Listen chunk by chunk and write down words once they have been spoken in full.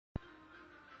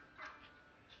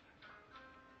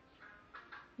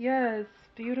Yes,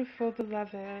 beautiful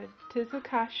beloved. 'Tis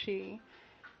Akashi,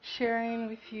 sharing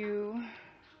with you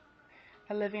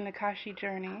a living Akashi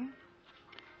journey.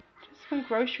 Just went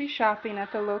grocery shopping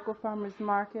at the local farmer's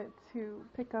market to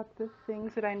pick up the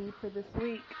things that I need for this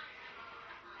week.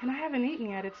 And I haven't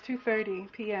eaten yet. It's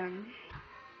 2:30 p.m.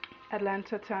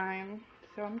 Atlanta time.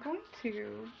 So I'm going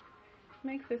to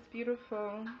make this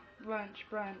beautiful lunch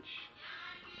brunch.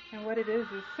 And what it is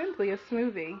simply a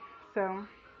smoothie. So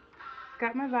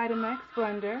got my Vitamix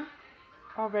blender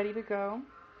all ready to go.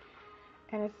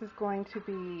 And this is going to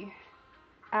be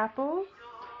apples,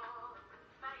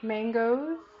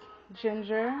 mangoes,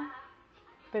 ginger,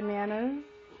 bananas,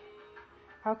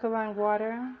 alkaline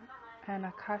water, and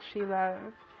Akashi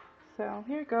love. So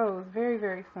here it goes. Very,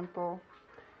 very simple.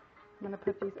 I'm going to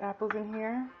put these apples in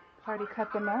here. Already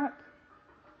cut them up.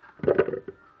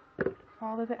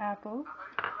 All of the apples.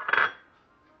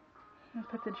 And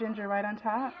put the ginger right on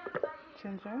top.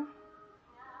 Ginger.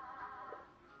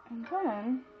 And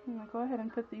then I'm going to go ahead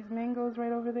and put these mangoes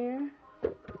right over there.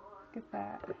 Look at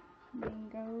that.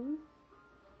 Mangoes.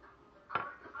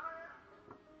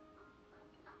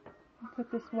 And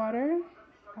put this water,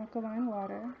 alkaline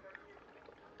water.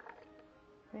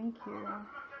 Thank you.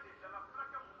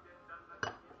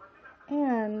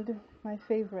 And my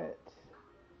favorite,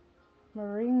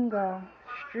 Mooringa,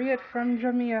 straight from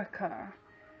Jamaica,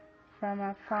 from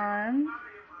a farm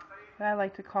that I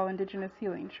like to call Indigenous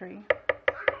Healing Tree.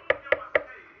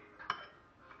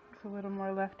 There's a little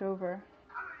more left over.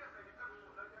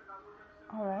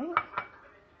 Alright.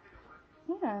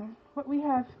 And what we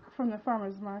have from the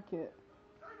farmer's market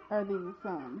are these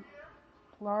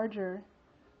larger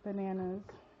bananas.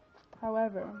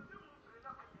 However,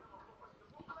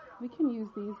 we can use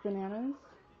these bananas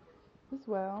as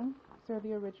well. These are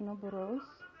the original burros.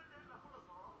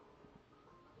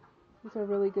 These are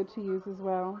really good to use as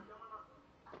well.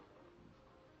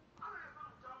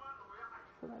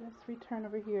 So let us return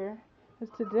over here.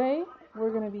 Because today we're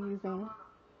going to be using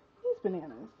these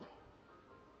bananas.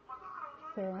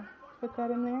 So put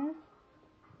that in there.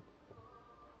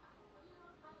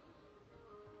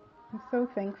 I'm so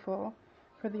thankful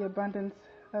for the abundance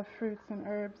of fruits and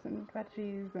herbs and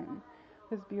veggies and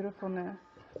this beautifulness.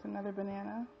 It's another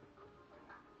banana.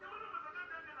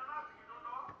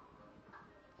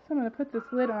 So I'm going to put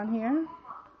this lid on here,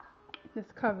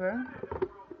 this cover.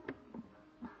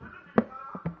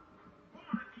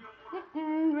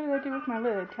 What did I do with my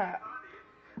lid top?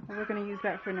 Well, we're going to use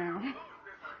that for now.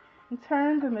 And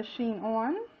turn the machine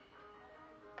on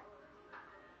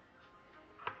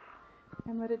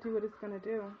and let it do what it's going to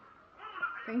do.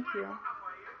 Thank you.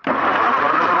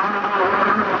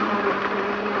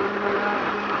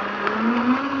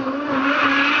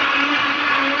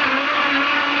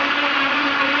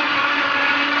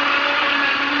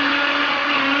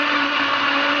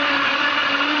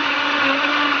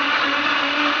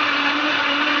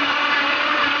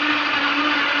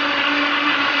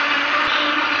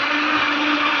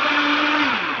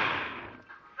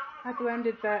 I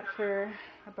blended that for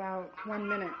about 1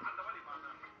 minute.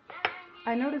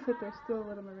 I noticed that there's still a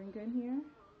little moringa in here,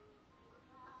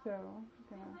 so I'm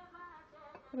going to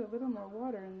put a little more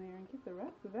water in there and get the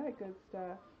rest of that good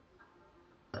stuff.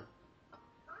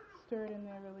 Stir it in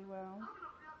there really well.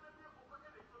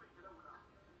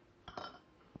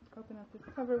 Open up this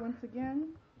cover once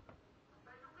again.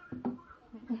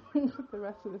 Put the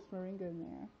rest of this moringa in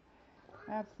there.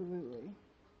 Absolutely.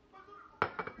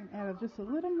 And add just a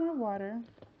little more water.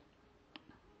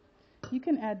 You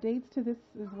can add dates to this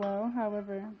as well.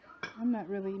 However, I'm not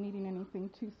really needing anything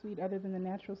too sweet other than the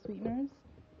natural sweeteners.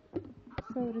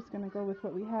 So we're just going to go with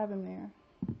what we have in there.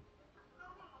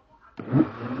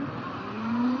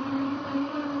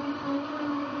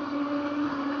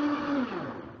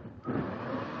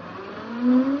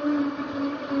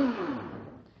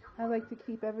 I like to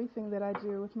keep everything that I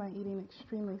do with my eating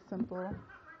extremely simple.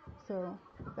 So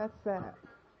that's that.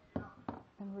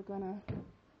 And we're going to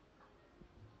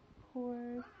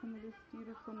pour some of this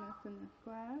beautifulness in this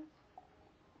glass.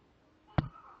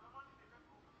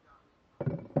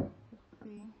 Let's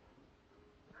see.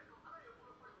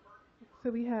 So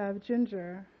we have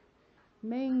ginger,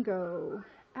 mango,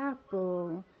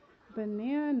 apple,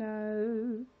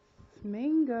 bananas,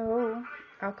 mango,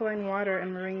 alkaline water,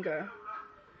 and moringa.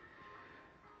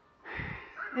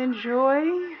 Enjoy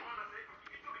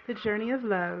the journey of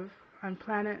love on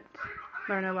planet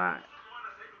Learn a Lot.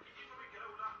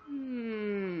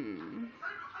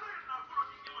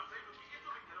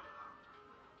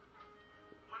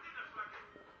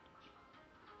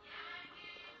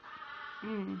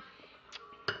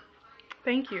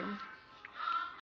 Thank you.